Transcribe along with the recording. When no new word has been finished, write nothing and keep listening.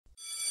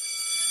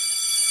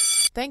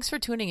Thanks for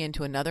tuning in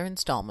to another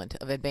installment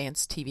of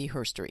Advanced TV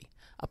Herstory,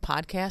 a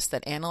podcast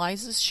that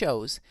analyzes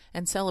shows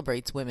and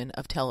celebrates women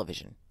of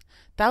television.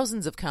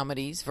 Thousands of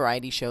comedies,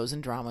 variety shows,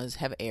 and dramas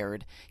have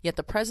aired, yet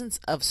the presence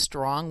of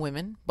strong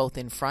women, both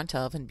in front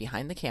of and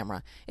behind the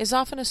camera, is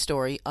often a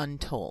story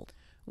untold.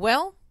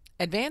 Well,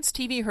 Advanced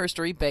TV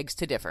Herstory begs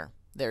to differ.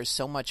 There's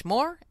so much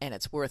more, and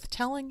it's worth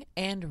telling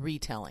and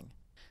retelling.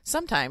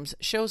 Sometimes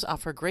shows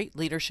offer great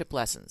leadership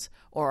lessons,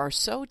 or are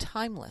so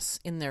timeless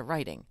in their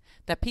writing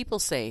that people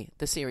say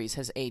the series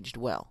has aged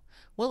well.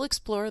 We'll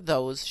explore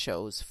those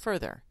shows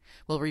further.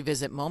 We'll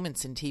revisit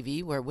moments in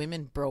TV where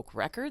women broke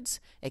records,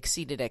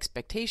 exceeded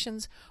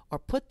expectations, or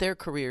put their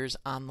careers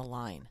on the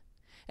line.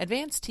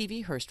 Advanced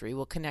TV Herstory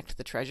will connect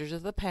the treasures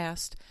of the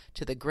past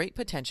to the great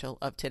potential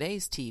of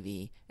today's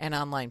TV and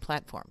online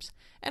platforms,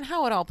 and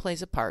how it all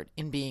plays a part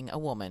in being a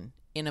woman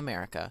in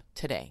America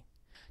today.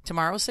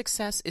 Tomorrow's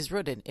success is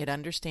rooted in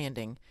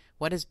understanding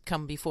what has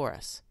come before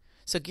us.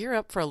 So gear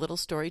up for a little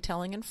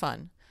storytelling and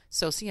fun,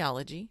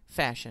 sociology,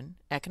 fashion,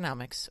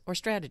 economics, or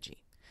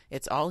strategy.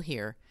 It's all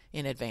here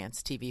in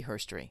Advanced TV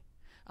Herstory.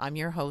 I'm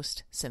your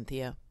host,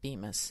 Cynthia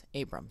Bemis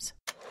Abrams.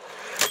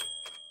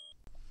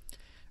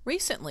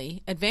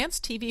 Recently,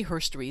 Advanced TV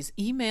Herstory's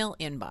email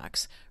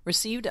inbox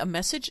received a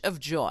message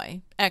of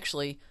joy,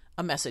 actually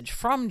a message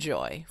from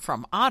Joy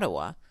from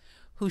Ottawa,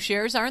 who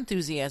shares our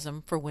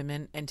enthusiasm for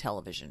women and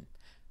television.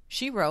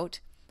 She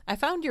wrote, "I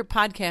found your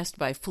podcast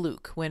by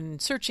fluke when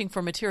searching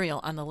for material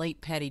on the late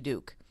Patty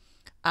Duke.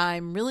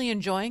 I'm really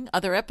enjoying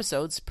other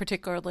episodes,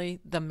 particularly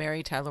the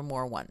Mary Tyler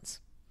Moore ones."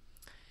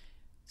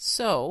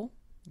 So,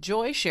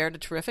 Joy shared a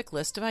terrific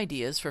list of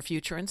ideas for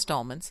future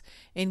installments,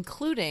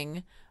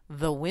 including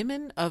the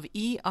women of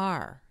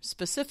ER,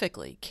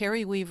 specifically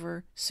Carrie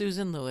Weaver,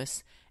 Susan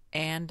Lewis,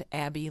 and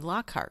Abby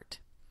Lockhart.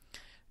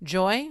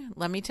 Joy,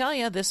 let me tell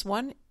you, this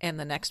one and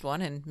the next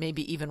one, and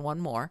maybe even one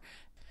more,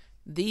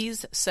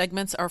 these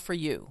segments are for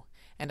you,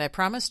 and I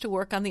promise to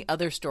work on the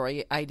other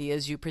story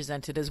ideas you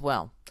presented as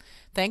well.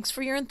 Thanks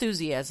for your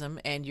enthusiasm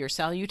and your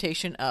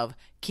salutation of,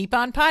 "Keep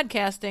on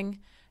podcasting."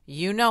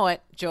 You know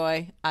it,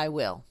 Joy, I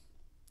will.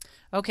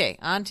 Okay,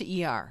 on to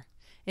ER.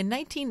 In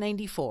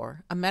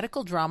 1994, a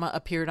medical drama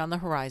appeared on the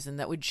horizon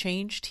that would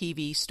change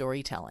TV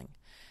storytelling.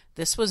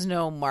 This was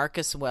no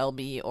Marcus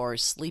Welby or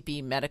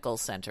Sleepy Medical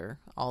Center,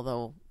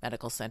 although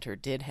Medical Center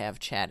did have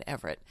Chad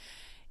Everett.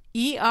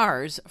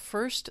 ER's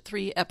first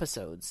 3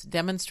 episodes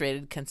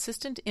demonstrated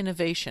consistent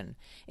innovation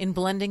in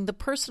blending the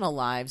personal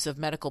lives of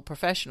medical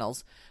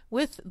professionals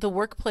with the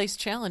workplace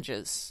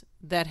challenges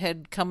that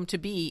had come to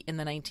be in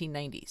the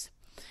 1990s.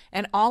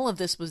 And all of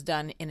this was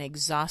done in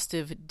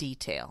exhaustive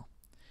detail.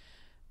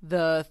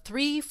 The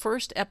 3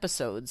 first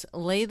episodes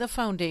lay the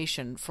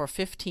foundation for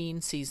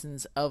 15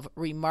 seasons of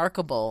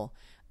remarkable,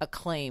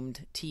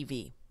 acclaimed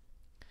TV.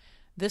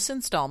 This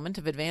installment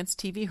of Advanced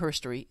TV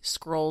Herstory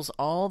scrolls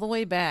all the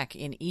way back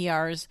in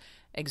ER's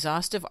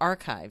exhaustive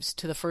archives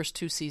to the first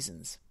 2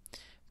 seasons.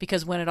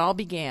 Because when it all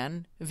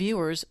began,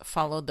 viewers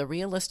followed the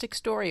realistic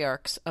story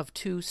arcs of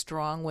 2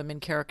 strong women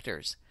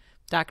characters,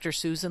 Dr.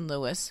 Susan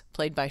Lewis,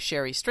 played by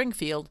Sherry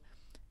Stringfield,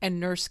 and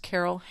Nurse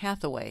Carol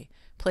Hathaway,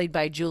 played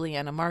by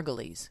Juliana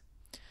Margulies.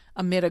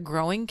 Amid a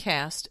growing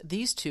cast,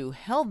 these 2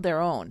 held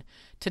their own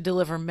to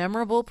deliver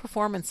memorable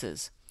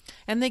performances,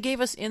 and they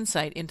gave us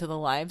insight into the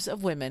lives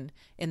of women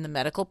in the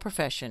medical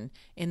profession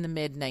in the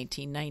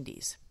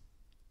mid-1990s.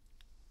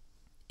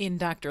 In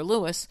Dr.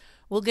 Lewis,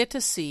 we'll get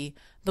to see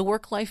the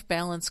work-life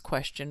balance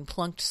question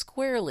plunked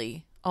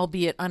squarely,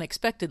 albeit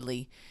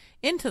unexpectedly,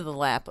 into the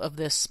lap of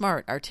this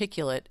smart,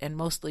 articulate, and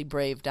mostly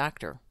brave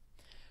doctor.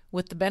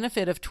 With the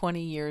benefit of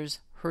 20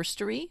 years'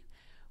 herstory,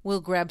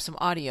 we'll grab some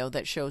audio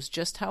that shows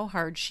just how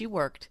hard she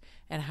worked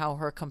and how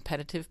her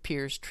competitive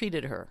peers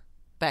treated her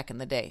back in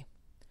the day.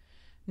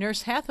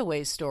 Nurse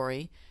Hathaway's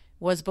story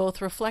was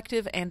both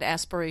reflective and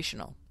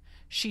aspirational.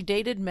 She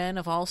dated men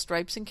of all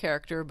stripes and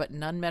character, but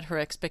none met her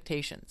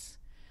expectations.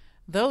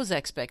 Those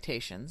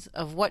expectations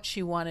of what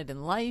she wanted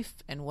in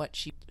life and what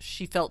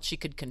she felt she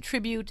could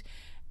contribute,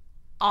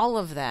 all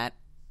of that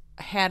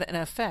had an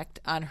effect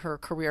on her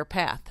career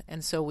path.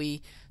 And so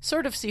we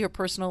sort of see her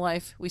personal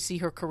life, we see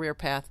her career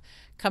path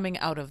coming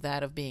out of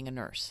that of being a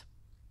nurse.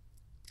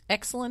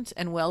 Excellent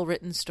and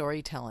well-written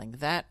storytelling,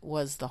 that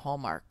was the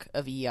hallmark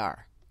of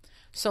ER.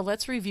 So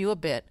let's review a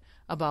bit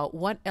about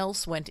what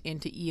else went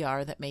into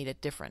ER that made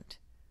it different.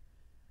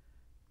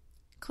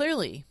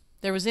 Clearly,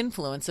 there was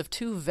influence of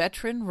 2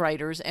 veteran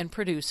writers and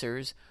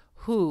producers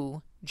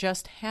who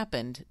just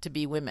happened to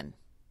be women.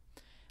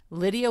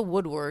 Lydia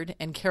Woodward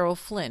and Carol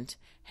Flint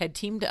had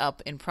teamed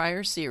up in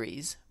prior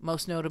series,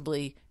 most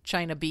notably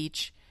China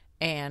Beach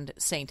and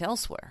Saint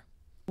Elsewhere.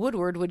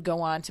 Woodward would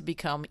go on to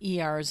become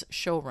ER's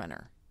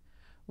showrunner.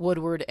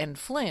 Woodward and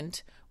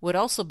Flint would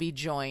also be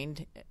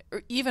joined,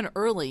 even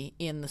early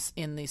in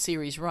the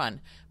series run,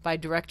 by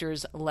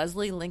directors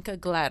Leslie Linka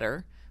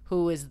Glatter,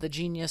 who is the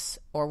genius,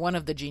 or one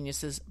of the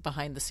geniuses,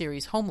 behind the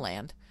series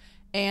Homeland,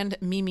 and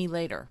Mimi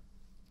Later.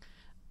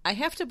 I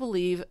have to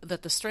believe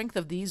that the strength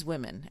of these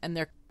women and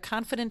their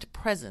confident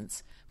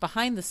presence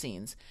behind the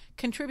scenes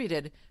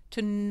contributed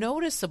to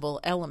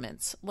noticeable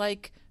elements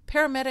like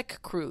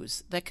paramedic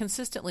crews that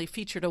consistently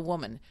featured a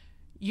woman,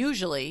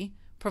 usually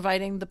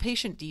providing the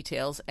patient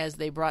details as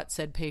they brought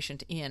said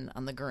patient in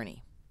on the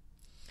gurney.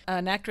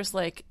 An actress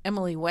like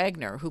Emily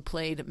Wagner, who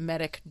played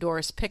medic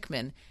Doris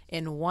Pickman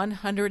in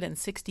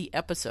 160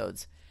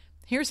 episodes,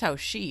 here's how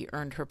she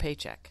earned her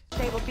paycheck.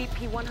 Stable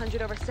BP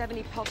 100 over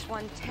 70, pulse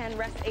 110,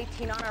 rest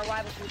 18 on our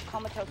arrival to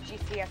comatose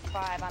GCS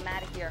 5. I'm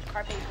out of here.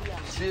 Carpe diem.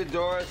 See you,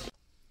 Doris.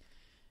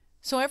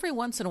 So every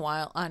once in a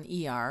while on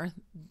ER,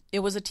 it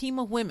was a team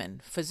of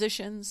women,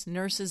 physicians,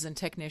 nurses, and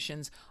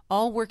technicians,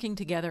 all working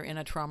together in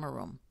a trauma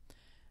room.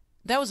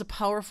 That was a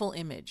powerful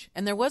image,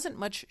 and there wasn't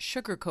much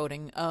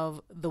sugarcoating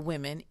of the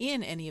women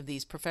in any of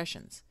these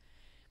professions.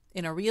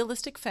 In a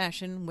realistic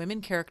fashion,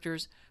 women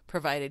characters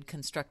provided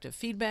constructive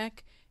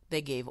feedback,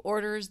 they gave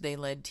orders, they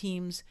led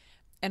teams,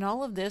 and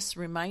all of this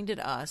reminded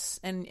us,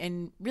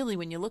 and really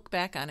when you look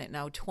back on it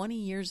now 20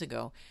 years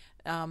ago,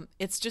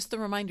 it's just the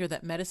reminder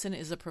that medicine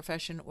is a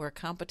profession where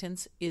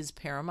competence is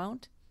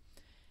paramount.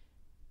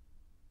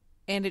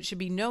 And it should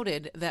be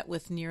noted that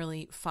with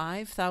nearly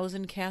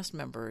 5,000 cast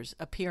members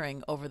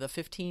appearing over the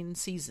 15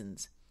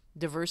 seasons,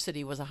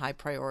 diversity was a high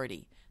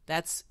priority.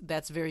 That's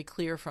very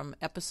clear from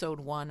episode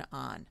 1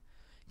 on.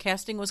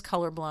 Casting was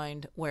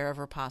colorblind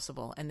wherever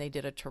possible, and they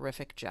did a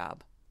terrific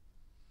job.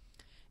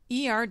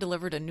 ER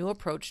delivered a new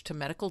approach to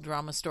medical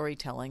drama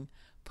storytelling,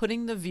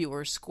 putting the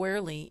viewer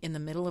squarely in the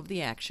middle of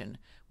the action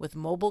with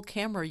mobile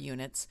camera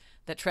units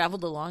that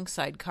traveled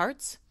alongside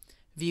carts,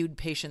 viewed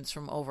patients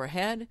from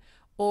overhead,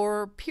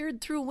 or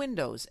peered through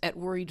windows at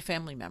worried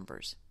family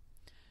members.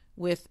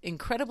 With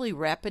incredibly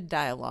rapid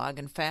dialogue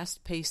and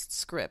fast-paced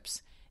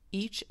scripts,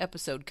 each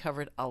episode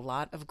covered a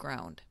lot of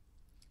ground.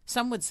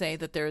 Some would say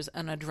that there's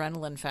an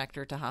adrenaline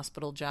factor to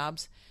hospital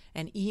jobs,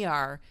 and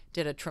ER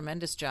did a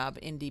tremendous job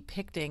in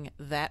depicting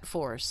that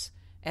force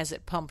as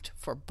it pumped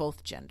for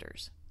both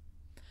genders.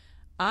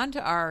 On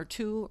to our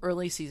 2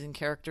 early season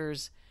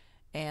characters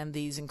and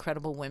these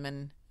incredible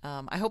women.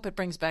 I hope it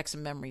brings back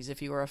some memories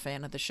if you were a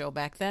fan of the show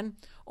back then,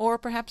 or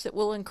perhaps it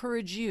will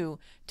encourage you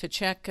to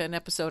check an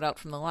episode out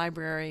from the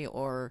library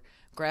or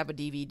grab a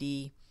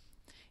DVD.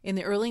 In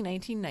the early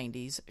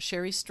 1990s,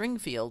 Sherry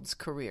Stringfield's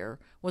career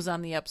was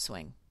on the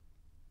upswing.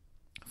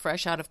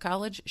 Fresh out of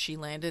college, she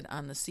landed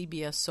on the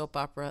CBS soap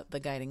opera The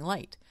Guiding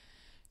Light.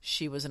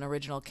 She was an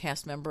original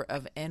cast member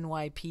of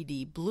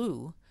NYPD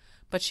Blue,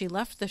 but she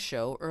left the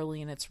show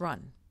early in its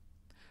run.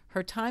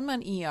 Her time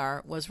on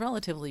ER was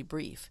relatively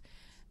brief,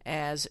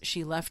 as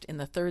she left in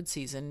the 3rd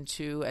season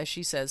to, as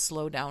she says,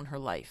 slow down her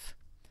life.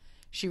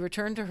 She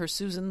returned to her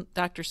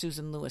Dr.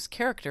 Susan Lewis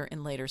character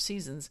in later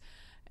seasons,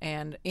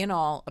 and in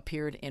all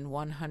appeared in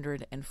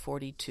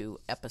 142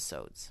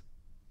 episodes.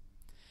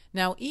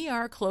 Now,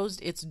 ER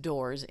closed its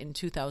doors in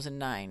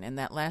 2009, and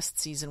that last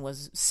season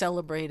was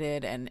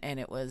celebrated, and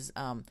it was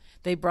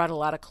they brought a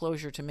lot of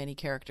closure to many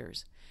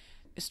characters.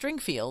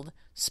 Stringfield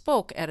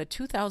spoke at a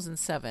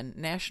 2007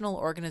 National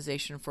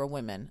Organization for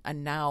Women, a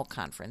NOW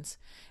conference,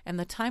 and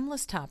the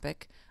timeless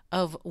topic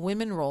of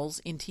women roles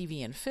in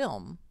TV and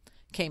film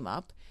came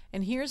up,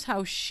 and here's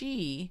how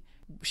she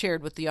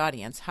shared with the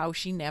audience how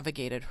she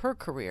navigated her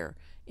career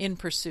in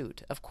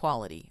pursuit of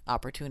quality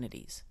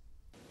opportunities.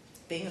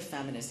 Being a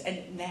feminist,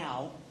 and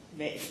now,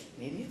 maybe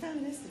a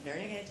feminist,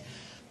 very good.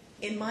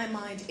 In my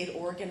mind, it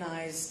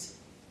organized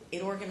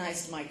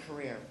my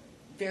career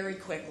very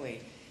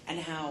quickly, and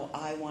how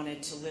I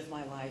wanted to live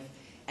my life,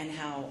 and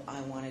how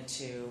I wanted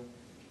to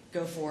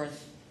go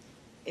forth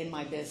in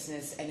my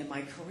business and in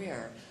my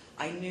career.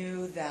 I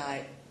knew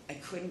that I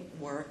couldn't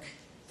work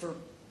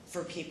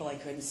for people I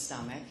couldn't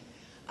stomach.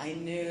 I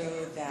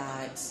knew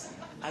that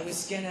I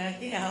was gonna,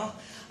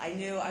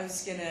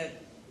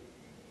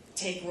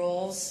 take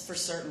roles for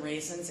certain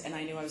reasons, and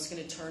I knew I was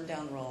going to turn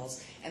down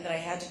roles, and that I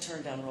had to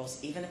turn down roles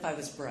even if I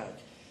was broke,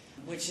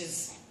 which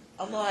is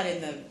a lot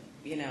in the,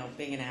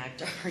 being an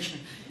actor.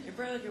 You're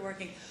broke, you're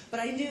working.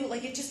 But I knew,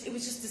 it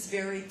was just this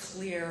very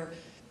clear,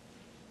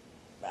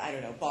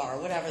 bar,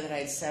 whatever, that I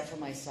had set for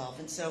myself.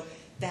 And so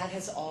that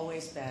has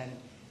always been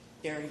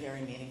very,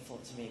 very meaningful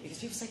to me, because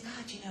people say,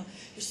 God,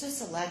 you're so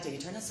selective, you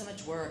turn down so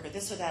much work, or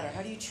this or that, or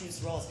how do you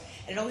choose roles?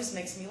 And it always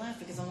makes me laugh,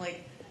 because I'm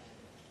like,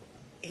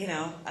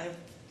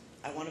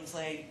 I want to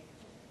play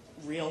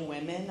real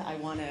women. I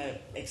want to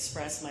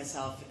express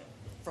myself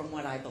from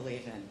what I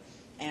believe in.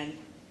 And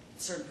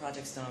certain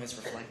projects don't always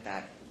reflect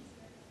that.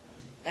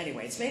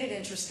 Anyway, it's made it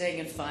interesting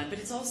and fun, but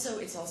it's also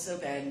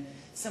been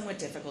somewhat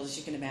difficult, as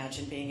you can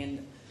imagine, being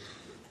in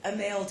a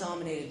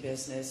male-dominated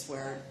business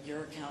where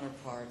your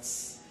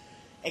counterparts,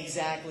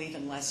 exactly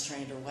even less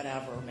trained or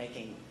whatever, are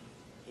making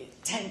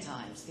 10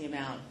 times the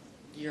amount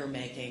you're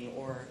making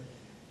or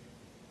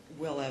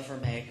will ever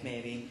make,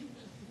 maybe.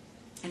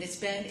 And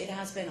it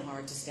has been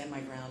hard to stand my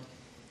ground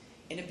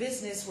in a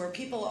business where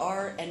people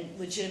are, and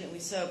legitimately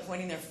so,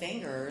 pointing their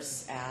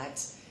fingers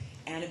at,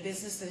 and a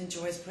business that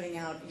enjoys putting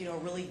out, a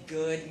really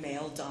good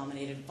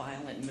male-dominated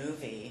violent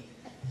movie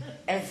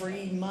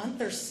every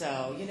month or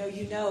so.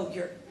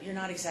 You're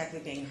not exactly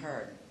being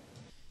heard.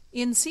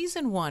 In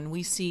Season 1,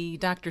 we see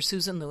Dr.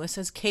 Susan Lewis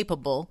as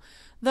capable,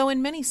 though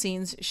in many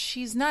scenes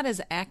she's not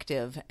as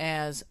active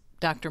as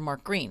Dr.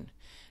 Mark Green.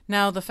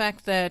 Now, the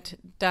fact that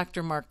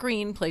Dr. Mark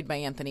Green, played by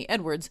Anthony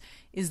Edwards,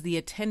 is the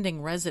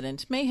attending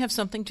resident may have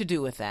something to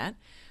do with that,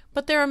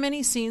 but there are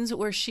many scenes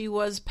where she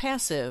was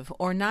passive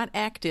or not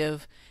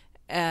active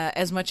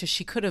as much as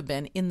she could have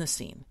been in the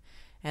scene.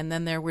 And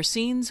then there were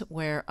scenes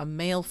where a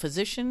male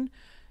physician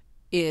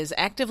is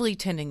actively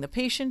tending the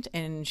patient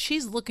and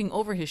she's looking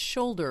over his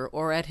shoulder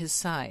or at his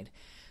side.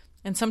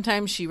 And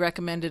sometimes she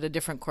recommended a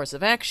different course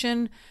of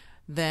action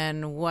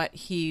than what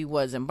he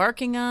was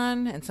embarking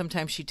on, and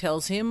sometimes she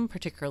tells him,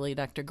 particularly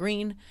Dr.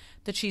 Green,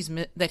 that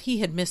he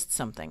had missed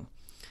something.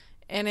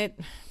 And it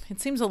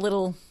seems a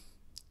little,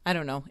 I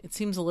don't know, it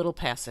seems a little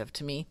passive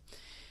to me.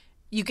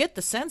 You get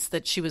the sense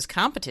that she was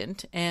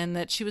competent and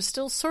that she was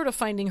still sort of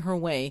finding her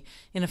way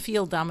in a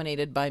field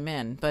dominated by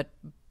men,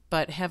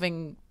 but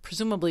having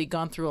presumably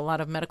gone through a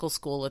lot of medical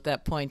school at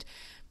that point,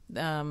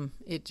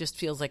 it just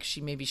feels like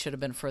she maybe should have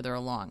been further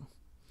along.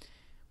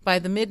 By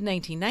the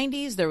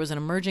mid-1990s, there was an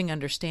emerging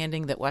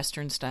understanding that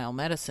Western-style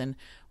medicine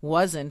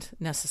wasn't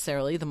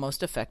necessarily the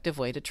most effective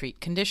way to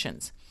treat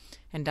conditions,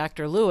 and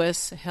Dr.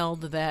 Lewis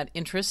held that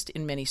interest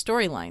in many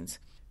storylines,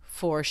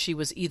 for she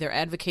was either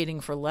advocating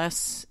for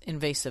less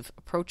invasive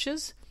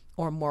approaches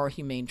or more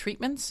humane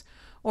treatments,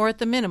 or at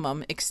the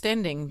minimum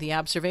extending the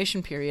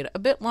observation period a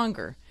bit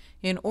longer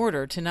in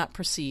order to not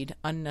proceed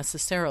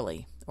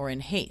unnecessarily or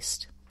in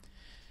haste.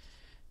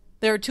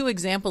 There are two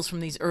examples from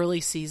these early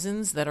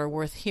seasons that are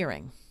worth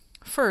hearing.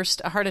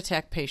 First, a heart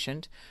attack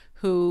patient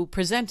who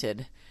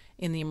presented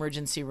in the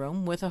emergency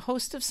room with a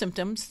host of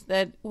symptoms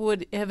that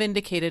would have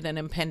indicated an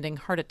impending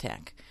heart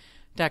attack.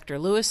 Dr.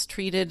 Lewis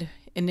treated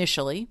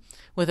initially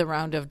with a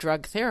round of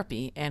drug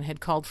therapy and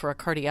had called for a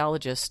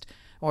cardiologist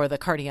or the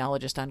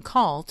cardiologist on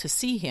call to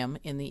see him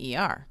in the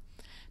ER.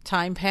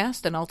 Time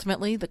passed, and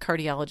ultimately the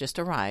cardiologist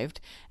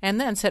arrived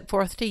and then set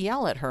forth to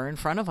yell at her in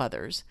front of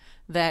others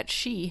that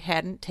she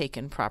hadn't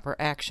taken proper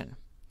action.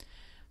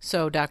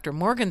 So Dr.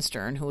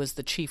 Morgenstern, who was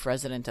the chief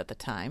resident at the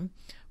time,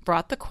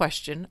 brought the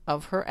question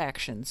of her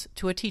actions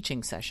to a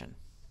teaching session.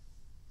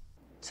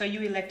 So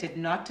you elected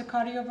not to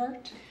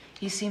cardiovert?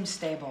 He seems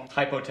stable.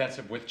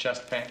 Hypotensive with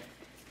chest pain?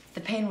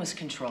 The pain was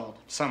controlled.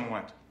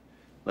 Somewhat.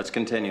 Let's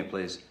continue,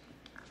 please.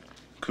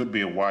 Could be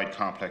a wide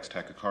complex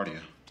tachycardia.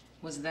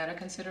 Was that a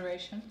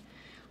consideration?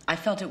 I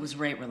felt it was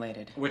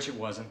rate-related. Which it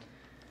wasn't.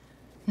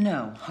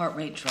 No, heart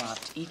rate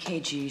dropped.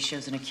 EKG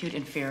shows an acute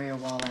inferior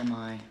wall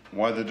MI.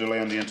 Why the delay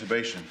on the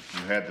intubation?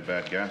 You had the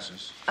bad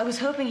gases. I was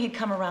hoping he'd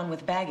come around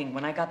with bagging.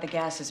 When I got the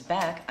gases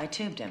back, I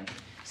tubed him.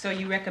 So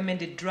you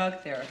recommended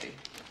drug therapy?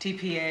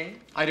 TPA?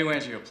 I do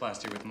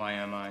angioplasty with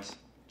my MIs.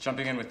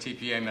 Jumping in with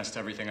TPA messed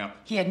everything up.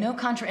 He had no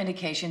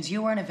contraindications,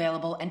 you weren't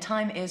available, and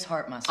time is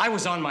heart muscle. I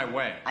was on my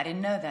way. I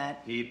didn't know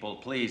that. People,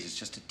 please, it's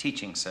just a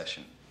teaching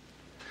session.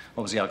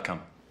 What was the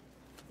outcome?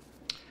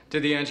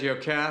 Did the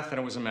angiocath, and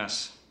it was a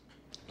mess.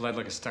 Bled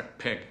like a stuck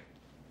pig.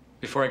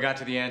 Before I got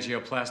to the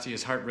angioplasty,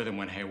 his heart rhythm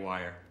went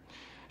haywire.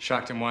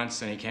 Shocked him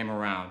once, and he came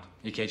around.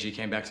 EKG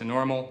came back to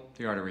normal,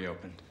 the artery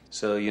opened.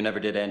 So you never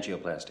did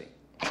angioplasty?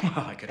 Well,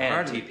 I could and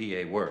hardly...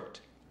 TPA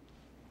worked?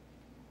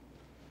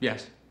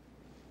 Yes.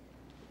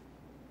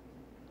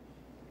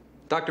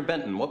 Dr.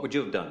 Benton, what would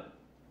you have done?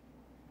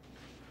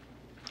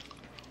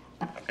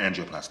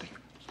 Angioplasty.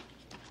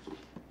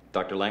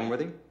 Dr.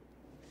 Langworthy?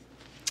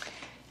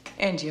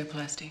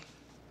 Angioplasty.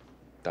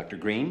 Dr.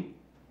 Green?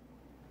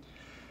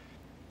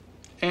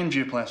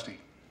 Angioplasty.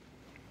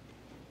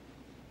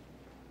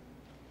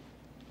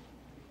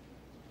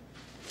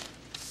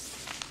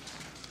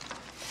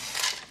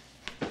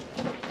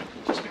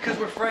 Just because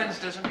we're friends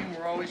doesn't mean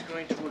we're always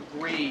going to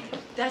agree.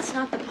 That's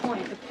not the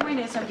point. The point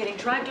is I'm getting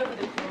dragged over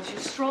the coals. You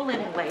stroll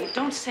in late.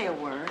 Don't say a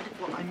word.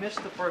 Well, I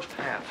missed the first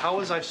half. How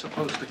was I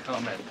supposed to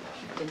comment?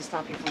 Didn't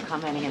stop you from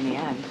commenting in the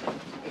end.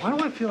 Why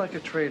do I feel like a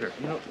traitor?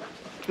 You know,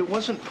 it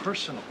wasn't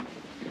personal.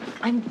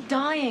 I'm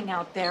dying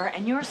out there,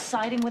 and you're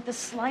siding with the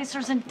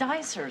slicers and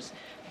dicers.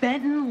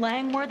 Benton,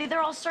 Langworthy,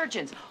 they're all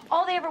surgeons.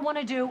 All they ever want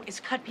to do is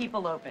cut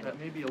people open. That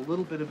may be a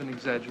little bit of an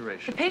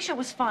exaggeration. The patient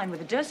was fine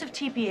with a dose of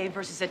TPA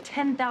versus a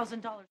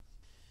 $10,000.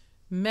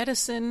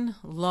 Medicine,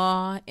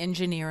 law,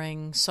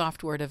 engineering,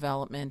 software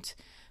development.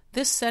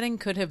 This setting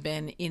could have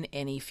been in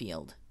any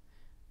field.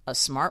 A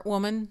smart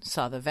woman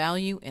saw the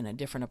value in a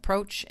different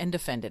approach and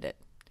defended it.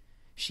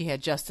 She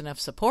had just enough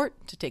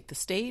support to take the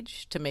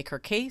stage to make her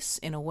case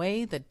in a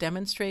way that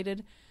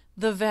demonstrated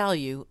the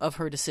value of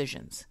her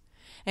decisions.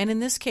 And in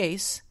this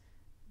case,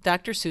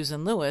 Dr.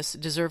 Susan Lewis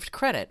deserved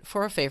credit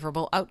for a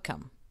favorable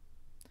outcome.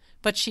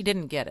 But she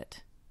didn't get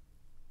it.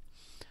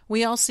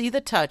 We all see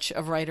the touch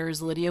of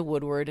writers Lydia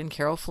Woodward and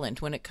Carol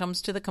Flint when it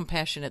comes to the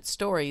compassionate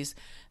stories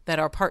that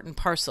are part and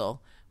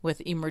parcel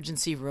with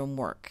emergency room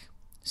work.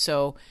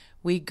 So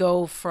we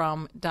go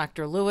from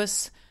Dr.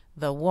 Lewis,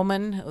 the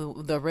woman,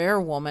 the rare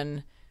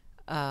woman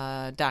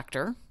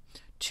doctor,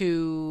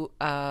 to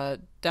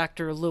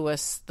Dr.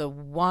 Lewis, the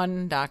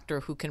one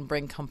doctor who can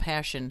bring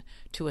compassion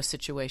to a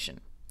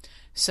situation.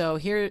 So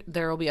here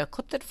there will be a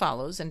clip that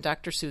follows, and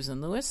Dr.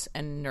 Susan Lewis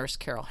and Nurse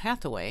Carol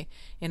Hathaway,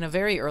 in a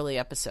very early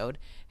episode,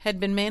 had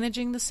been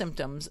managing the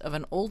symptoms of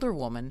an older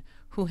woman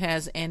who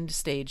has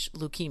end-stage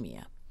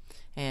leukemia.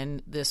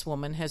 And this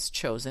woman has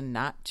chosen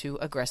not to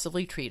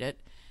aggressively treat it.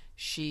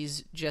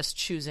 She's just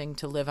choosing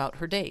to live out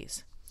her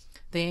days.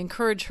 They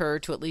encourage her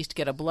to at least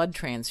get a blood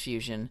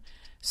transfusion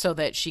so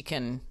that she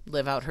can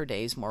live out her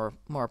days more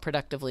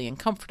productively and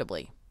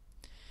comfortably.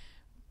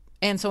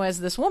 And so as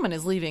this woman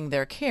is leaving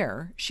their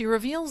care, she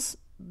reveals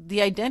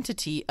the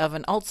identity of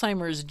an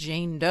Alzheimer's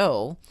Jane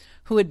Doe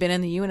who had been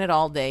in the unit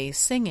all day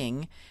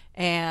singing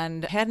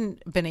and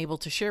hadn't been able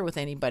to share with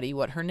anybody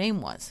what her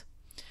name was.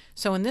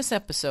 So in this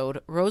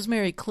episode,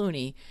 Rosemary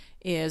Clooney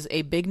is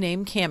a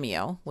big-name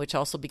cameo, which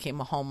also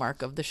became a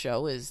hallmark of the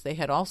show, is they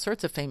had all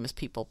sorts of famous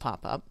people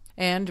pop up.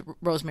 And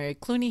Rosemary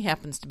Clooney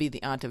happens to be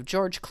the aunt of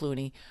George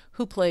Clooney,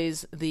 who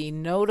plays the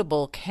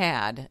notable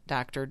cad,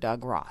 Dr.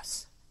 Doug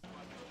Ross.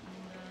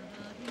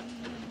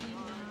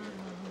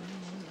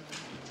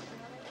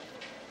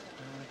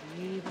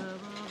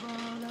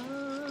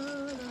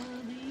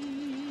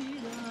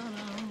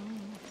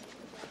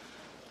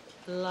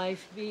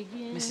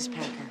 Mrs.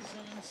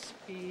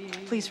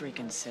 Packer, please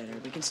reconsider.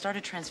 We can start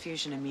a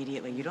transfusion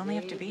immediately. You'd only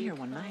have to be here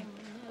one night.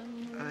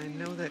 I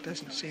know that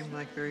doesn't seem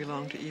like very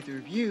long to either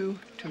of you.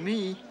 To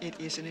me, it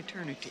is an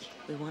eternity.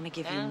 We want to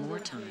give you more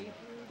time,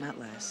 not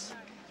less.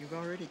 You've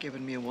already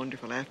given me a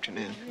wonderful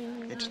afternoon.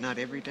 It's not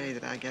every day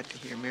that I get to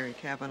hear Mary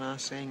Cavanaugh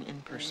sing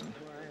in person.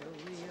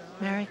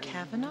 Mary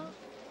Cavanaugh?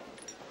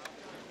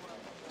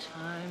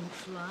 Time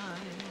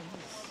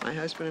flies. My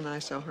husband and I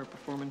saw her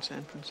perform in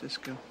San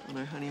Francisco on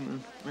our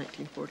honeymoon,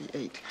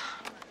 1948.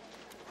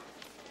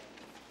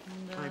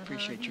 I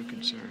appreciate your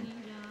concern,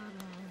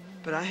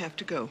 but I have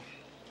to go.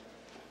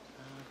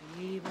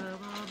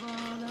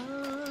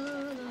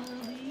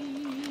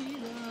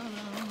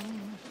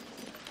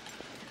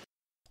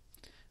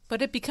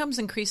 But it becomes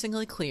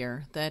increasingly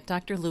clear that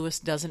Dr. Lewis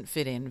doesn't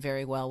fit in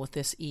very well with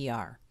this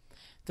ER.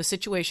 The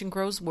situation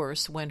grows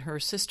worse when her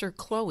sister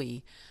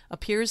Chloe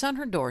appears on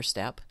her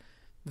doorstep,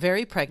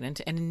 very pregnant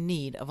and in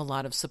need of a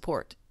lot of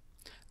support.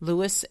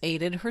 Lewis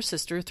aided her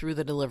sister through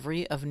the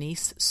delivery of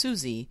niece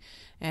Susie,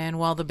 and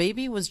while the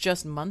baby was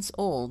just months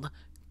old,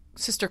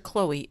 Sister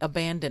Chloe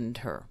abandoned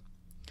her.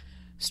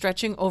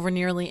 Stretching over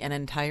nearly an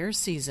entire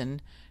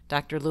season,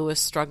 Dr. Lewis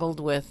struggled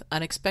with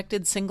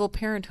unexpected single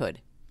parenthood.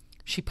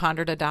 She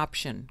pondered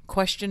adoption,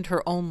 questioned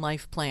her own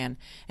life plan,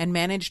 and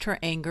managed her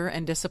anger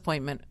and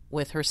disappointment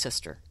with her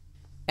sister,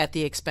 at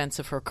the expense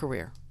of her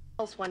career.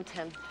 Pulse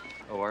 110.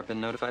 OR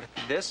been notified of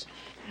this?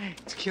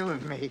 It's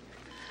killing me.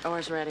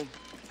 OR's ready.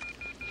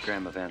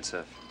 Graham events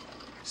a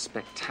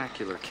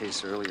spectacular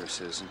case earlier,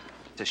 Susan.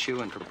 To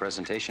shoe in for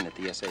presentation at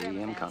the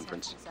SAEM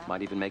conference.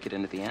 Might even make it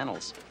into the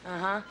annals.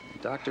 Uh-huh.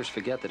 Doctors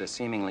forget that a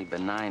seemingly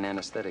benign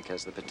anesthetic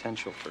has the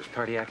potential for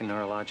cardiac and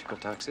neurological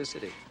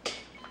toxicity.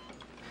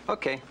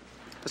 Okay,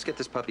 let's get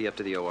this puppy up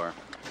to the OR.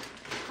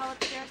 Call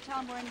upstairs, tell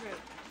him we're en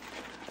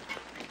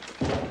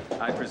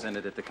route. I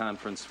presented at the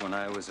conference when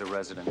I was a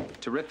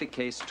resident. Terrific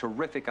case,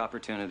 terrific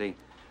opportunity.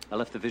 I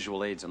left the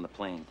visual aids on the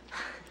plane.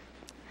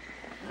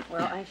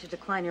 Well, I have to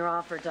decline your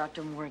offer,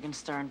 Dr.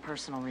 Morgenstern,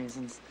 personal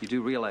reasons. You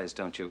do realize,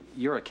 don't you,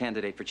 you're a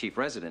candidate for chief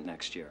resident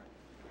next year.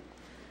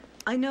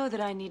 I know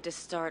that I need to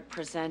start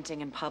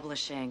presenting and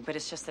publishing, but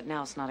it's just that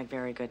now it's not a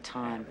very good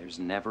time. There's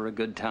never a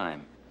good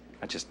time.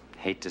 I just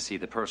hate to see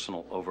the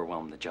personal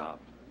overwhelm the job.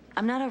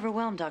 I'm not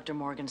overwhelmed, Dr.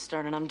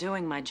 Morgenstern, and I'm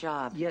doing my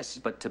job. Yes,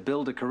 but to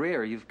build a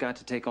career, you've got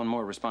to take on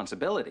more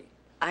responsibility.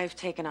 I've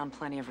taken on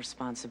plenty of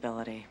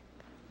responsibility.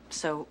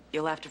 So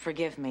you'll have to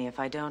forgive me if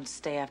I don't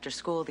stay after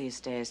school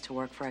these days to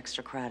work for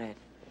extra credit.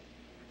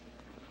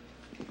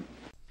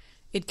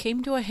 It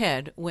came to a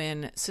head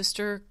when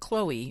Sister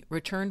Chloe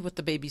returned with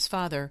the baby's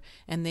father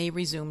and they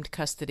resumed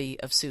custody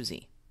of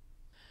Susie.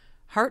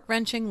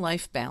 Heart-wrenching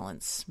life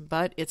balance,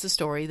 but it's a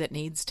story that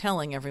needs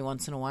telling every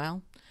once in a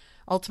while.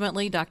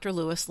 Ultimately, Dr.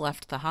 Lewis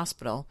left the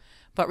hospital,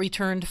 but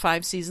returned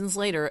 5 seasons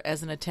later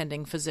as an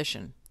attending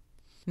physician.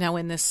 Now,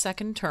 in this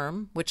second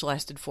term, which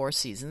lasted 4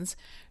 seasons,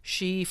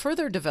 she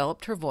further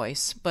developed her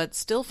voice, but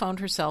still found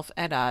herself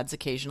at odds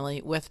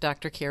occasionally with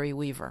Dr. Carrie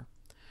Weaver.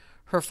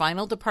 Her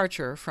final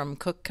departure from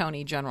Cook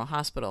County General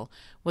Hospital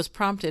was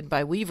prompted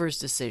by Weaver's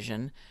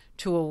decision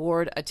to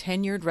award a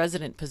tenured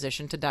resident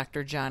position to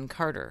Dr. John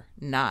Carter,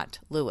 not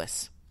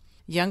Lewis.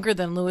 Younger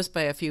than Lewis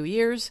by a few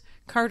years,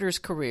 Carter's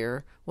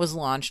career was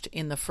launched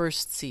in the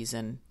first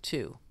season,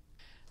 too.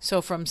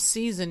 So from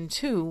season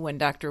 2, when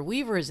Dr.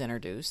 Weaver is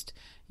introduced,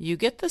 you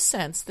get the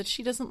sense that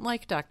she doesn't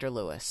like Dr.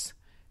 Lewis.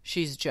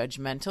 She's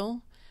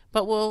judgmental,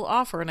 but will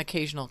offer an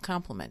occasional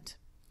compliment.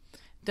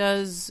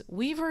 Does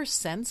Weaver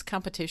sense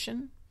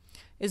competition?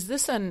 Is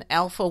this an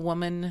alpha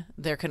woman,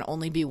 there can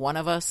only be one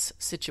of us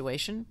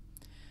situation?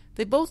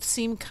 They both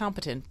seem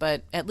competent,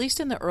 but at least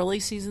in the early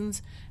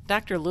seasons,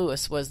 Dr.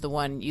 Lewis was the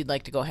one you'd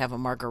like to go have a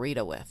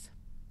margarita with.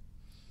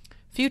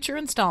 Future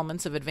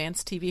installments of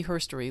Advanced TV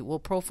Herstory will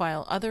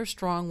profile other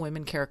strong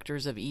women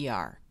characters of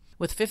ER.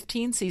 With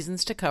 15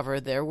 seasons to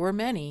cover, there were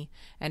many,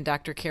 and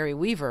Dr. Carrie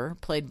Weaver,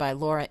 played by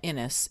Laura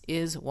Innes,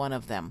 is one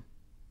of them.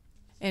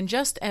 And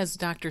just as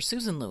Dr.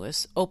 Susan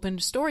Lewis opened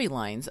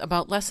storylines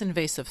about less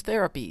invasive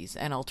therapies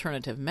and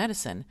alternative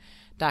medicine,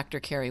 Dr.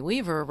 Carrie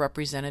Weaver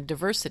represented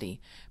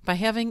diversity by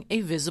having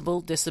a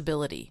visible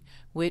disability,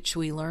 which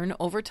we learn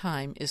over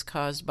time is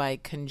caused by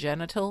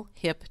congenital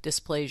hip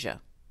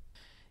dysplasia.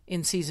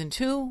 In Season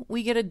 2,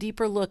 we get a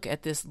deeper look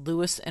at this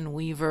Lewis and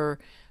Weaver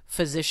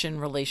physician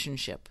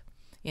relationship.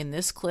 In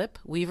this clip,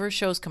 Weaver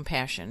shows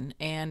compassion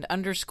and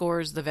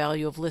underscores the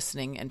value of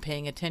listening and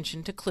paying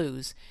attention to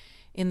clues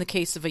in the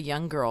case of a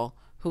young girl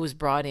who was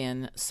brought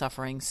in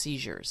suffering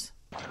seizures.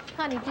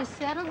 Honey, just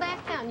settle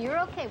back down.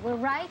 You're okay. We're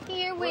right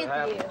here with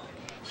you.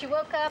 She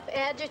woke up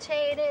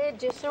agitated,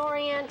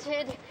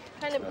 disoriented,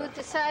 trying to boot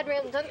the side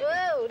rail.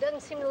 Whoa,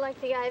 doesn't seem to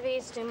like the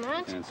IVs too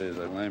much. Can't say as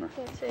I blame her.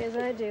 Can't say as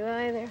I do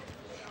either.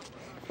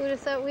 Who'd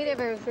have thought we'd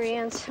ever agree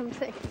on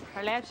something?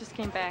 Our labs just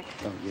came back.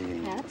 Oh,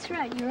 yeah. That's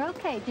right. You're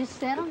okay. Just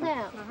settle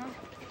down.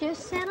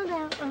 Just settle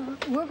down.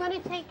 We're going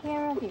to take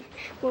care of you.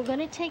 We're going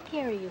to take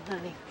care of you,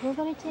 honey. We're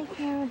going to take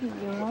care of you.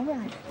 You're all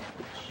right.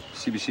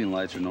 CBC and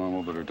lights are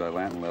normal, but her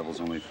dilantin level's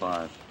only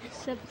 5.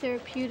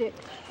 Subtherapeutic.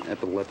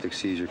 Epileptic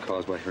seizure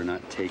caused by her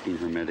not taking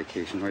her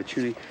medication. All right,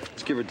 Chuny,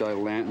 let's give her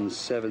dilantin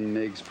 7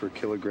 mgs per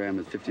kilogram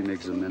at 50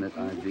 mgs a minute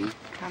IV.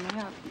 Coming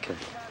up. Okay.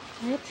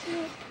 That's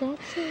it.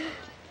 That's it.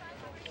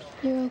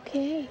 You're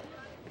okay.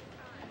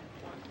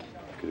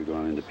 Could have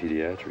gone into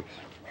pediatrics.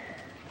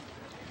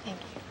 Thank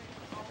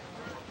you.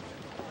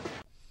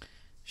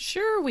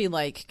 Sure, we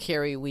like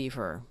Carrie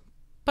Weaver,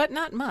 but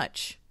not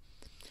much.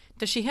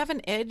 Does she have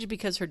an edge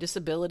because her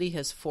disability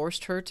has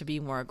forced her to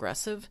be more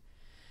aggressive?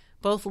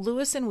 Both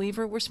Lewis and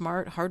Weaver were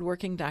smart,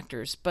 hardworking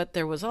doctors, but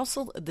there was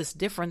also this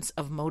difference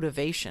of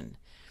motivation.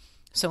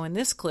 So in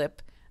this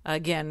clip,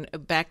 again,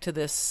 back to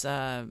this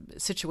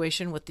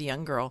situation with the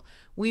young girl,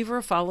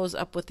 Weaver follows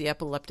up with the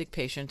epileptic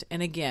patient,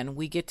 and again,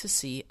 we get to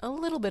see a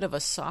little bit of a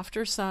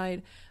softer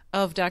side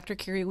of Dr.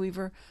 Carrie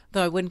Weaver,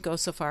 though I wouldn't go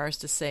so far as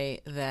to say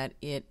that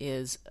it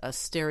is a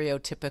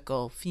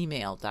stereotypical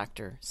female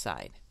doctor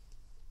side.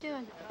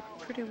 Doing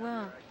pretty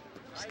well.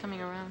 Just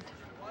coming around.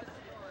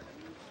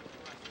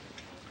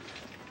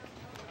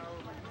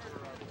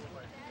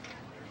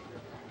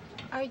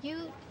 Are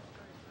you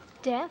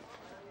deaf?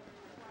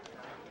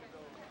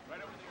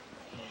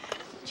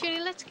 Judy,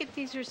 let's get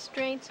these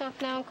restraints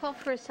off now and call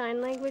for a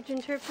sign language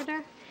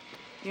interpreter.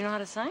 You know how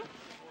to sign?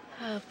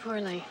 Oh,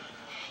 poorly.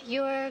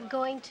 You're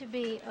going to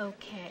be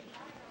okay.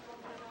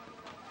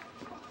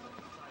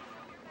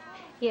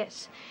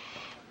 Yes,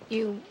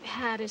 you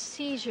had a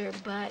seizure,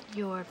 but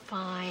you're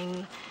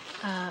fine,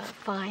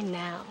 fine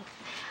now.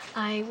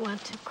 I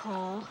want to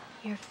call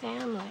your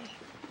family.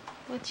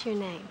 What's your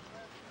name?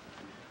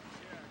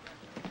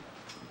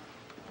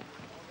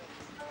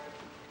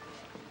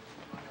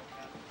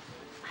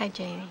 Hi,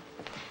 Janie.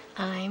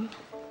 I'm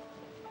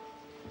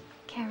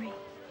Carrie.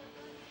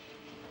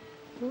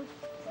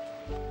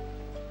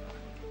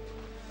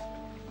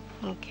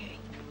 Okay.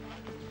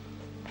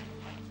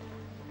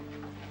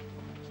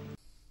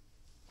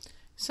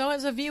 So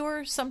as a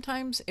viewer,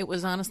 sometimes it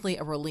was honestly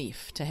a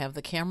relief to have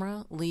the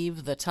camera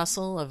leave the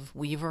tussle of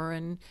Weaver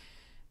and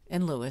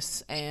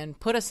Lewis and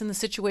put us in the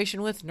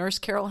situation with Nurse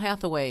Carol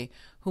Hathaway,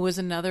 who was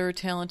another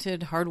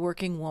talented,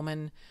 hardworking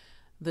woman,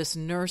 this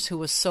nurse who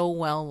was so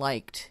well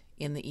liked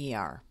in the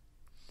ER.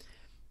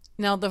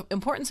 Now, the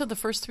importance of the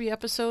first 3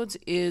 episodes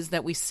is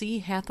that we see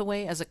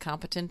Hathaway as a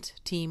competent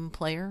team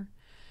player.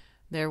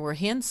 There were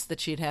hints that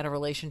she'd had a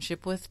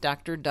relationship with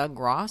Dr. Doug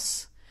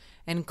Ross,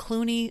 and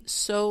Clooney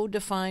so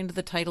defined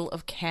the title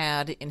of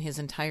CAD in his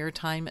entire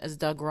time as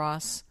Doug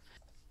Ross.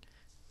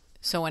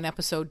 So in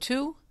episode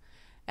 2,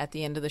 at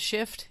the end of the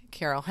shift,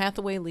 Carol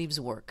Hathaway leaves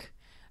work.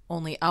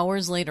 Only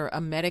hours later, a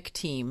medic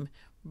team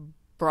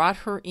brought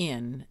her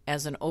in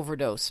as an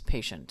overdose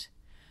patient.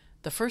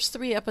 The first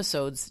 3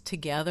 episodes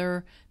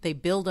together, they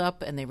build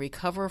up and they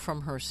recover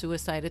from her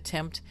suicide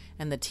attempt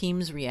and the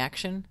team's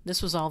reaction.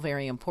 This was all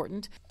very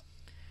important.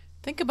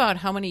 Think about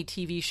how many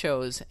TV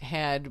shows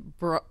had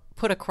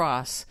put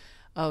across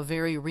a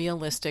very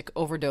realistic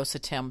overdose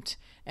attempt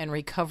and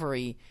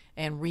recovery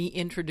and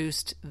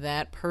reintroduced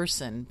that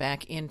person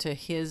back into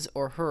his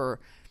or her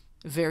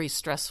very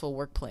stressful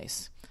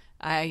workplace.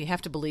 I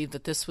have to believe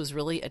that this was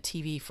really a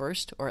TV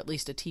first, or at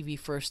least a TV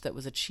first that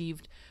was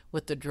achieved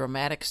with the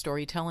dramatic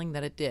storytelling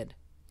that it did.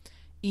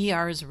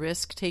 ER's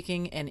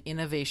risk-taking and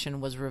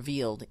innovation was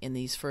revealed in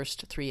these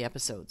first 3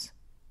 episodes.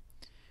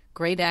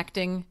 Great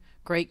acting,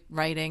 great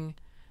writing.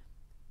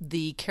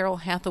 The Carol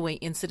Hathaway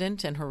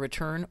incident and her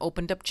return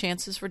opened up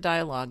chances for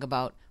dialogue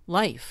about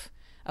life,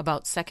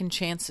 about second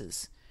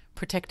chances,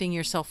 protecting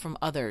yourself from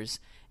others,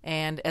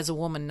 and as a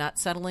woman not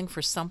settling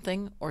for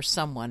something or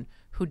someone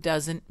who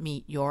doesn't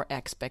meet your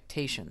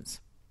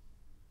expectations.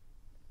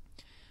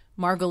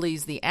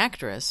 Margulies, the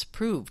actress,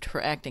 proved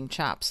her acting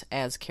chops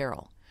as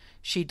Carol.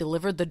 She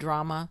delivered the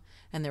drama,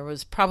 and there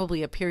was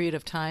probably a period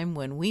of time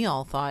when we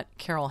all thought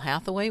Carol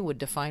Hathaway would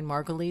define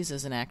Margulies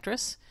as an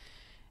actress.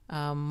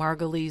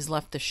 Margulies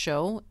left the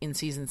show in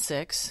season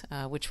 6,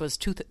 which was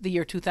the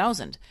year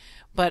 2000.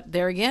 But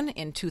there again,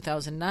 in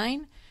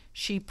 2009,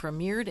 she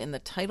premiered in the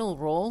title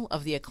role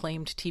of the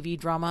acclaimed TV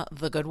drama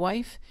The Good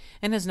Wife,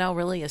 and has now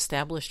really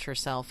established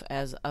herself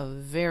as a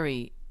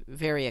very,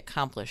 very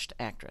accomplished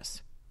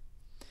actress.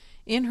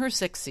 In her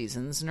 6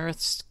 seasons,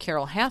 nurse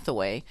Carol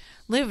Hathaway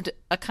lived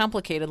a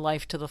complicated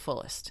life to the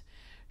fullest.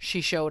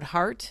 She showed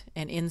heart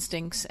and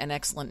instincts and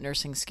excellent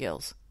nursing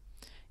skills.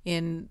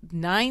 In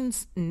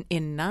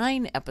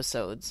 9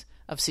 episodes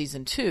of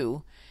season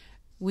 2,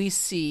 we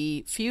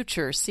see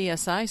future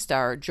CSI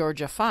star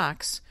Georgia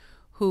Fox,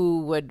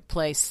 who would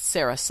play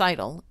Sarah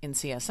Seidel in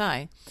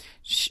CSI.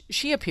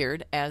 She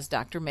appeared as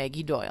Dr.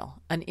 Maggie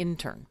Doyle, an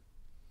intern.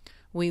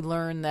 We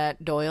learn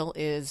that Doyle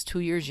is 2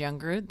 years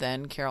younger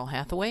than Carol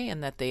Hathaway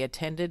and that they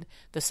attended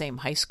the same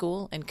high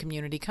school and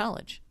community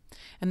college.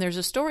 And there's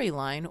a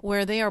storyline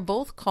where they are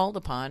both called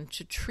upon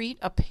to treat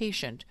a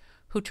patient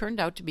who turned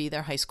out to be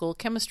their high school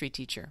chemistry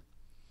teacher.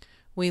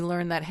 We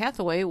learn that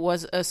Hathaway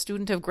was a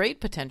student of great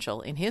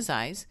potential in his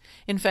eyes.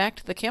 In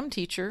fact, the chem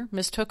teacher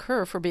mistook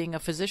her for being a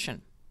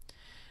physician.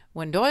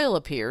 When Doyle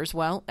appears,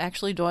 well,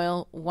 actually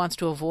Doyle wants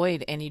to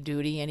avoid any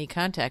duty, any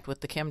contact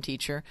with the chem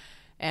teacher,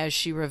 as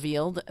she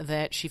revealed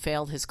that she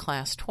failed his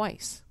class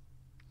twice.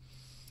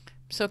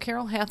 So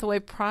Carol Hathaway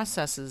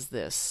processes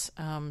this.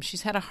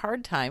 She's had a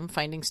hard time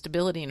finding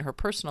stability in her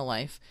personal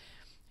life,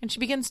 and she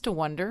begins to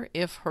wonder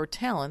if her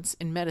talents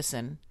in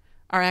medicine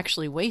are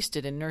actually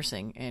wasted in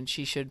nursing and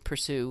she should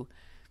pursue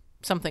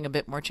something a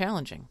bit more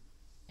challenging.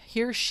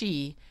 Here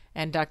she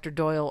and Dr.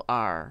 Doyle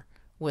are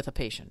with a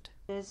patient.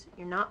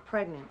 You're not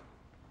pregnant.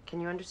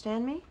 Can you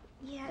understand me?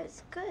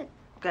 Yes, good.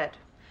 Good.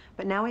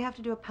 But now we have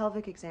to do a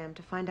pelvic exam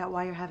to find out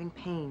why you're having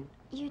pain.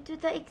 You do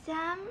the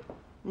exam?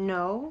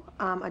 No.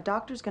 A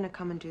doctor's going to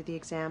come and do the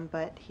exam,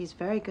 but he's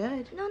very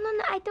good. No,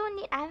 I don't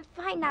need. I'm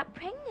fine, not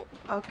pregnant.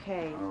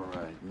 Okay. All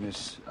right,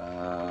 Miss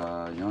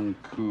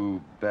Young-Koo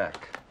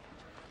Beck.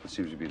 That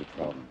seems to be the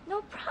problem.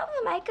 No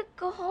problem. I could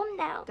go home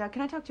now. Dad,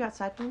 can I talk to you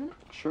outside for a minute?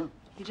 Sure.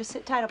 You just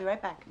sit tight. I'll be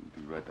right back.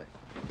 I'll be right back.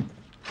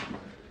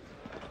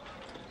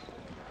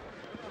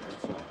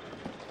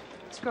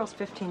 This girl's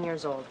 15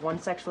 years old. One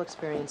sexual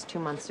experience 2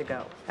 months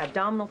ago.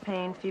 Abdominal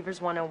pain,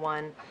 fever's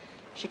 101.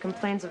 She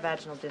complains of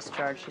vaginal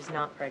discharge. She's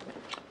not pregnant.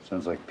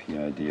 Sounds like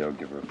PID. I'll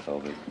give her a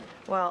pelvic.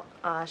 Well,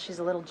 she's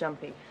a little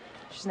jumpy.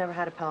 She's never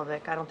had a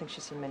pelvic. I don't think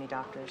she's seen many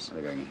doctors. I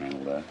think I can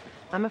handle that.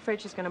 I'm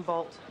afraid she's going to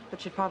bolt, but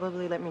she'd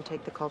probably let me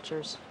take the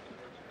cultures.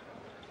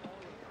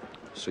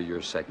 So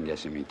you're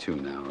second-guessing me too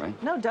now,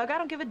 right? No, Doug, I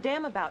don't give a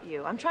damn about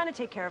you. I'm trying to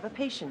take care of a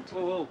patient.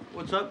 Whoa,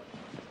 what's up?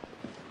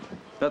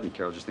 Nothing.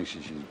 Carol just thinks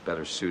she's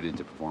better suited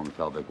to perform a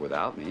pelvic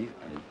without me.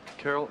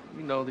 Carol,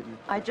 you know that you...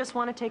 I just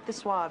want to take the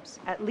swabs.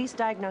 At least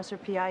diagnose her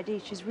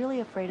PID. She's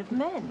really afraid of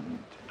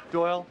men.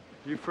 Doyle,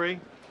 you free?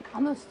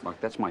 Almost. Mark,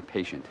 that's my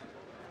patient.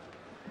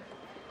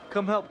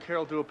 Come help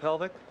Carol do a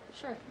pelvic.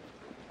 Sure.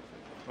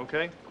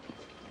 Okay?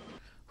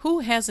 Who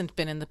hasn't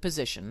been in the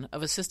position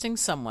of assisting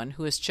someone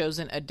who has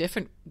chosen a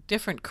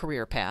different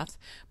career path,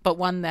 but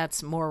one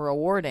that's more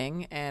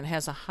rewarding and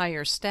has a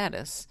higher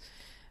status,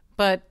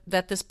 but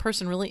that this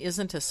person really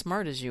isn't as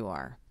smart as you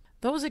are?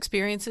 Those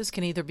experiences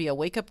can either be a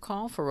wake-up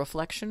call for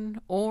reflection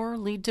or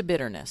lead to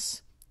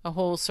bitterness, a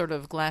whole sort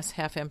of glass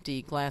half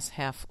empty, glass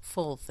half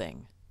full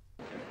thing.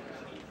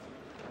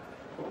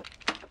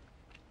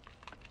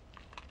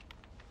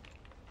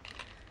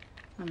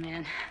 Oh,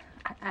 man,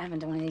 I haven't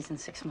done one of these in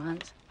 6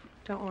 months.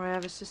 Don't worry,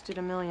 I've assisted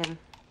a million.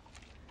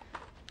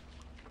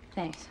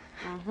 Thanks.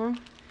 Mm-hmm.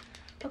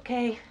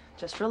 Okay,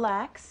 just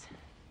relax.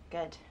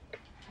 Good.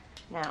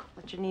 Now,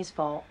 let your knees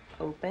fall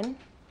open.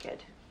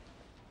 Good.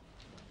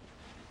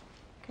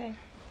 Okay.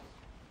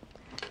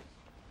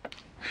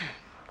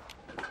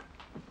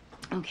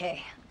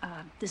 Okay,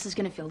 this is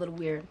gonna feel a little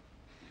weird.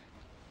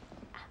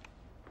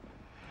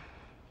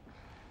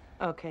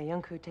 Okay,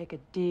 Young-Koo, take a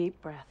deep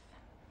breath.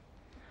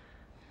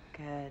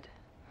 Good.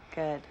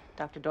 Good.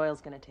 Dr.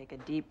 Doyle's gonna take a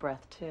deep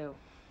breath, too.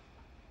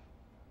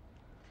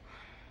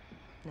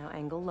 Now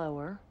angle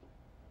lower.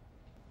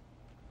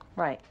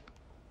 Right.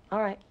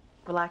 All right.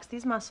 Relax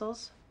these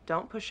muscles.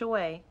 Don't push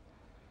away.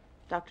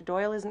 Dr.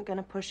 Doyle isn't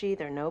gonna push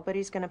either.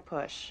 Nobody's gonna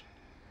push.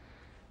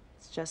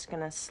 It's just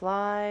gonna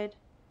slide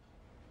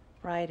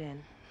right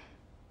in.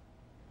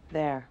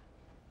 There.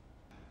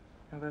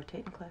 Now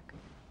rotate and click.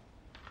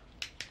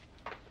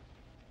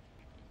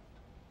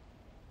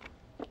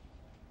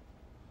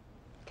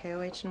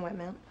 KOH and wet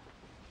mount.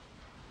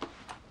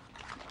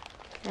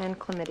 And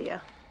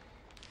chlamydia.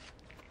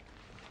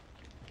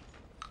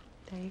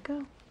 There you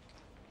go.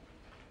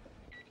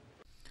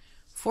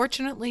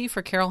 Fortunately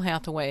for Carol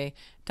Hathaway,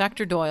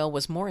 Dr. Doyle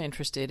was more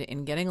interested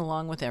in getting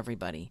along with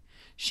everybody.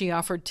 She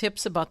offered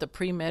tips about the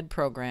pre-med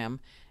program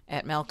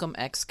at Malcolm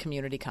X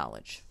Community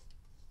College.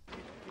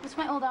 What's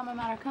my old alma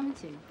mater coming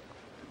to?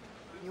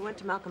 You went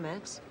to Malcolm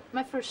X?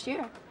 My first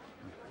year.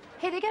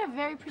 Hey, they got a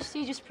very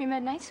prestigious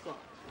pre-med night school.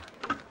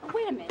 Oh,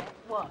 wait a minute.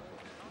 Whoa.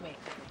 Wait.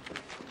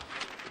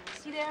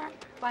 See there?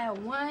 Bio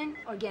 1,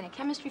 organic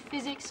chemistry,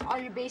 physics, all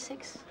your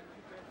basics.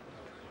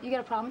 You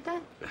got a problem with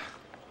that?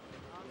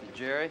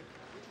 Jerry?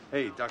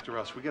 Hey, Dr.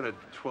 Ross, we got a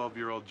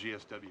 12-year-old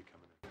GSW coming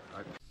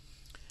in.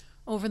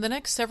 Over the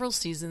next several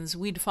seasons,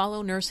 we'd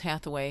follow Nurse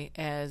Hathaway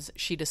as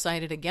she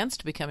decided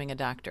against becoming a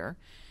doctor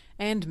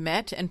and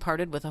met and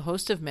parted with a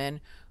host of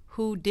men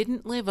who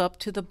didn't live up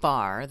to the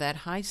bar, that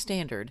high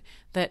standard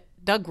that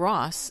Doug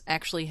Ross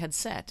actually had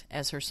set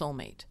as her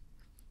soulmate.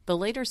 The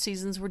later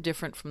seasons were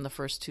different from the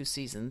first two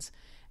seasons,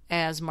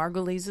 as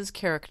Margulise's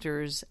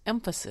character's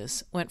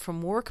emphasis went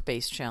from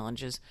work-based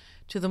challenges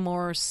to the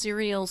more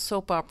serial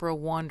soap opera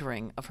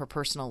wandering of her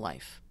personal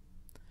life.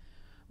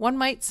 One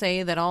might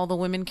say that all the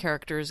women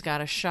characters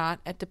got a shot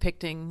at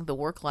depicting the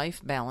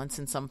work-life balance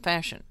in some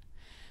fashion.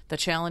 The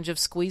challenge of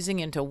squeezing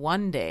into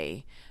one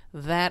day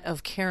that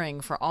of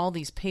caring for all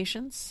these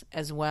patients,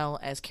 as well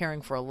as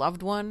caring for a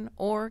loved one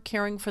or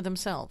caring for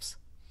themselves.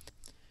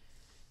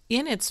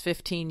 In its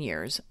 15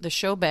 years, the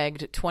show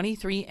bagged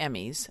 23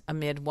 Emmys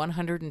amid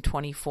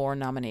 124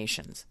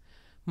 nominations.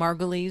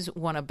 Margulise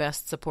won a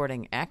Best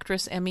Supporting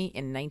Actress Emmy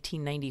in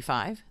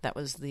 1995. That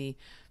was the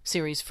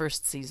series'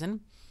 first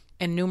season.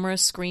 And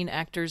numerous Screen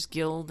Actors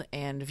Guild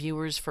and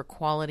Viewers for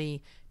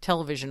Quality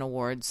television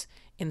awards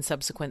in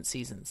subsequent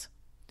seasons.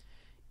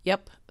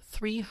 Yep,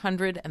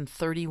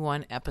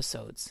 331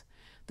 episodes.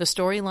 The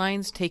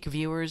storylines take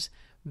viewers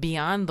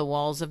beyond the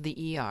walls of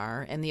the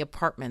ER and the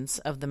apartments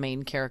of the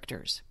main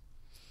characters.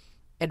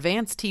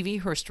 Advanced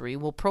TV Herstory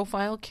will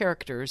profile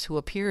characters who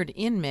appeared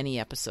in many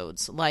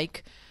episodes,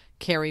 like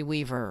Carrie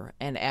Weaver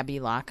and Abby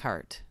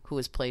Lockhart, who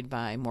is played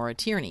by Maura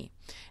Tierney,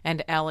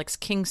 and Alex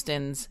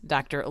Kingston's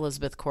Dr.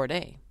 Elizabeth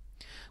Corday.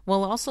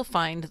 We'll also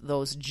find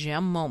those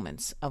gem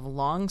moments of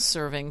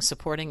long-serving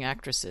supporting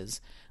actresses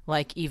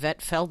like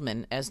Yvette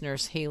Feldman as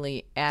Nurse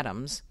Haley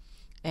Adams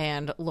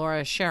and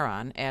Laura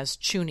Sharon as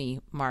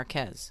Chuny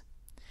Marquez.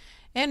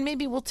 And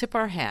maybe we'll tip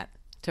our hat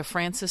to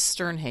Frances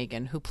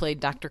Sternhagen, who played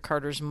Dr.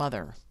 Carter's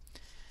mother,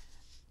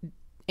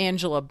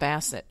 Angela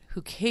Bassett,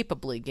 who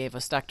capably gave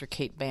us Dr.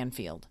 Kate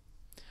Banfield,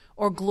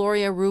 or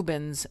Gloria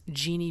Rubin's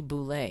Jeannie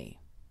Boulet,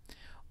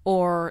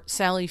 or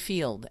Sally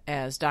Field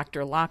as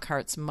Dr.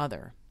 Lockhart's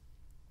mother.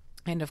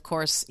 And of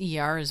course,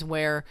 ER is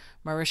where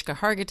Mariska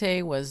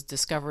Hargitay was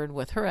discovered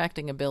with her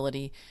acting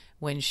ability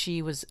when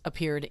she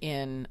appeared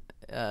in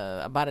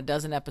about a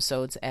dozen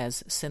episodes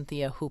as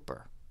Cynthia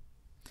Hooper.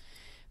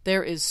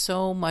 There is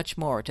so much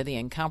more to the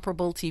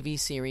incomparable TV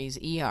series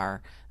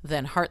ER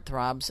than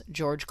heartthrobs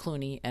George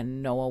Clooney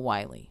and Noah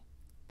Wyle.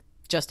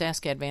 Just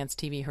ask Advanced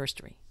TV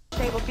Herstory.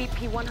 Stable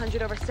BP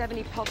 100 over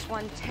 70, pulse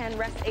 110,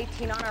 rest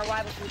 18 on our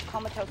arrival to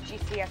comatose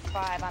GCS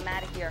 5. I'm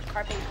out of here.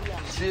 Carpe diem.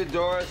 See you,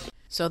 Doris.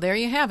 So there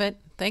you have it.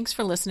 Thanks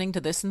for listening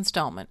to this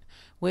installment,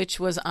 which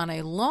was on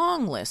a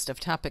long list of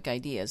topic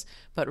ideas,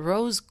 but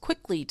rose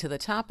quickly to the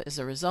top as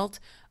a result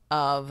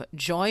of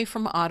Joy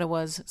from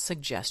Ottawa's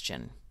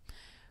suggestion.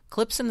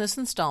 Clips in this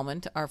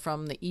installment are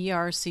from the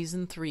ER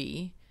Season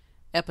 3,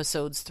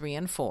 Episodes 3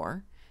 and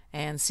 4,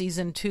 and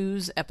Season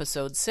 2's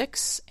Episodes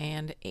 6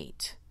 and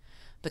 8.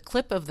 The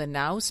clip of the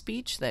Now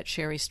speech that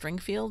Sherry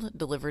Stringfield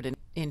delivered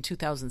in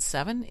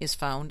 2007 is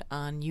found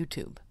on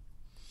YouTube.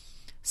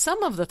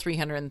 Some of the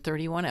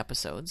 331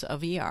 episodes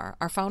of ER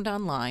are found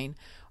online,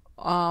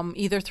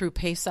 either through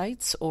pay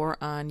sites or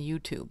on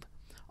YouTube.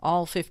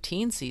 All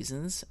 15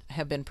 seasons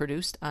have been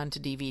produced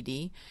onto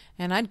DVD,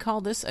 and I'd call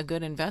this a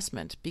good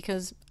investment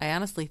because I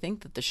honestly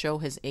think that the show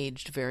has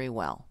aged very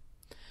well.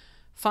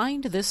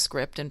 Find this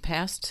script and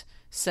past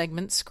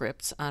segment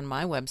scripts on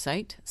my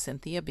website,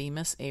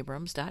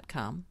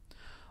 CynthiaBemisAbrams.com,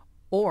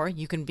 or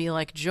you can be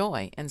like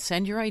Joy and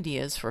send your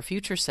ideas for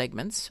future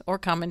segments or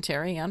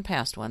commentary on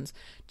past ones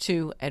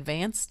to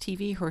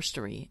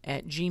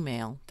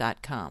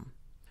advancedtvherstory@gmail.com.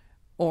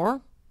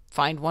 Or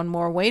find one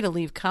more way to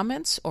leave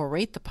comments or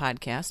rate the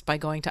podcast by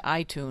going to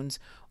iTunes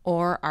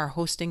or our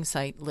hosting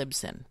site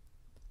Libsyn,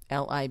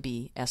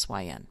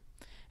 Libsyn.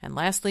 And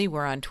lastly,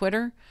 we're on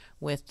Twitter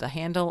with the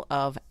handle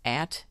of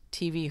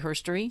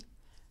 @TVHerstory,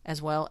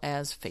 as well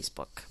as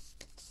Facebook.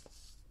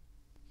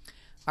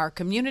 Our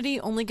community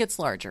only gets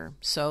larger,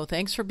 so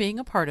thanks for being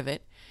a part of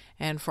it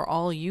and for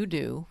all you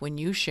do when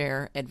you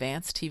share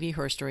Advanced TV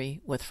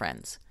Herstory with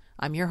friends.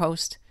 I'm your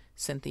host,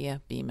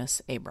 Cynthia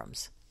Bemis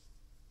Abrams.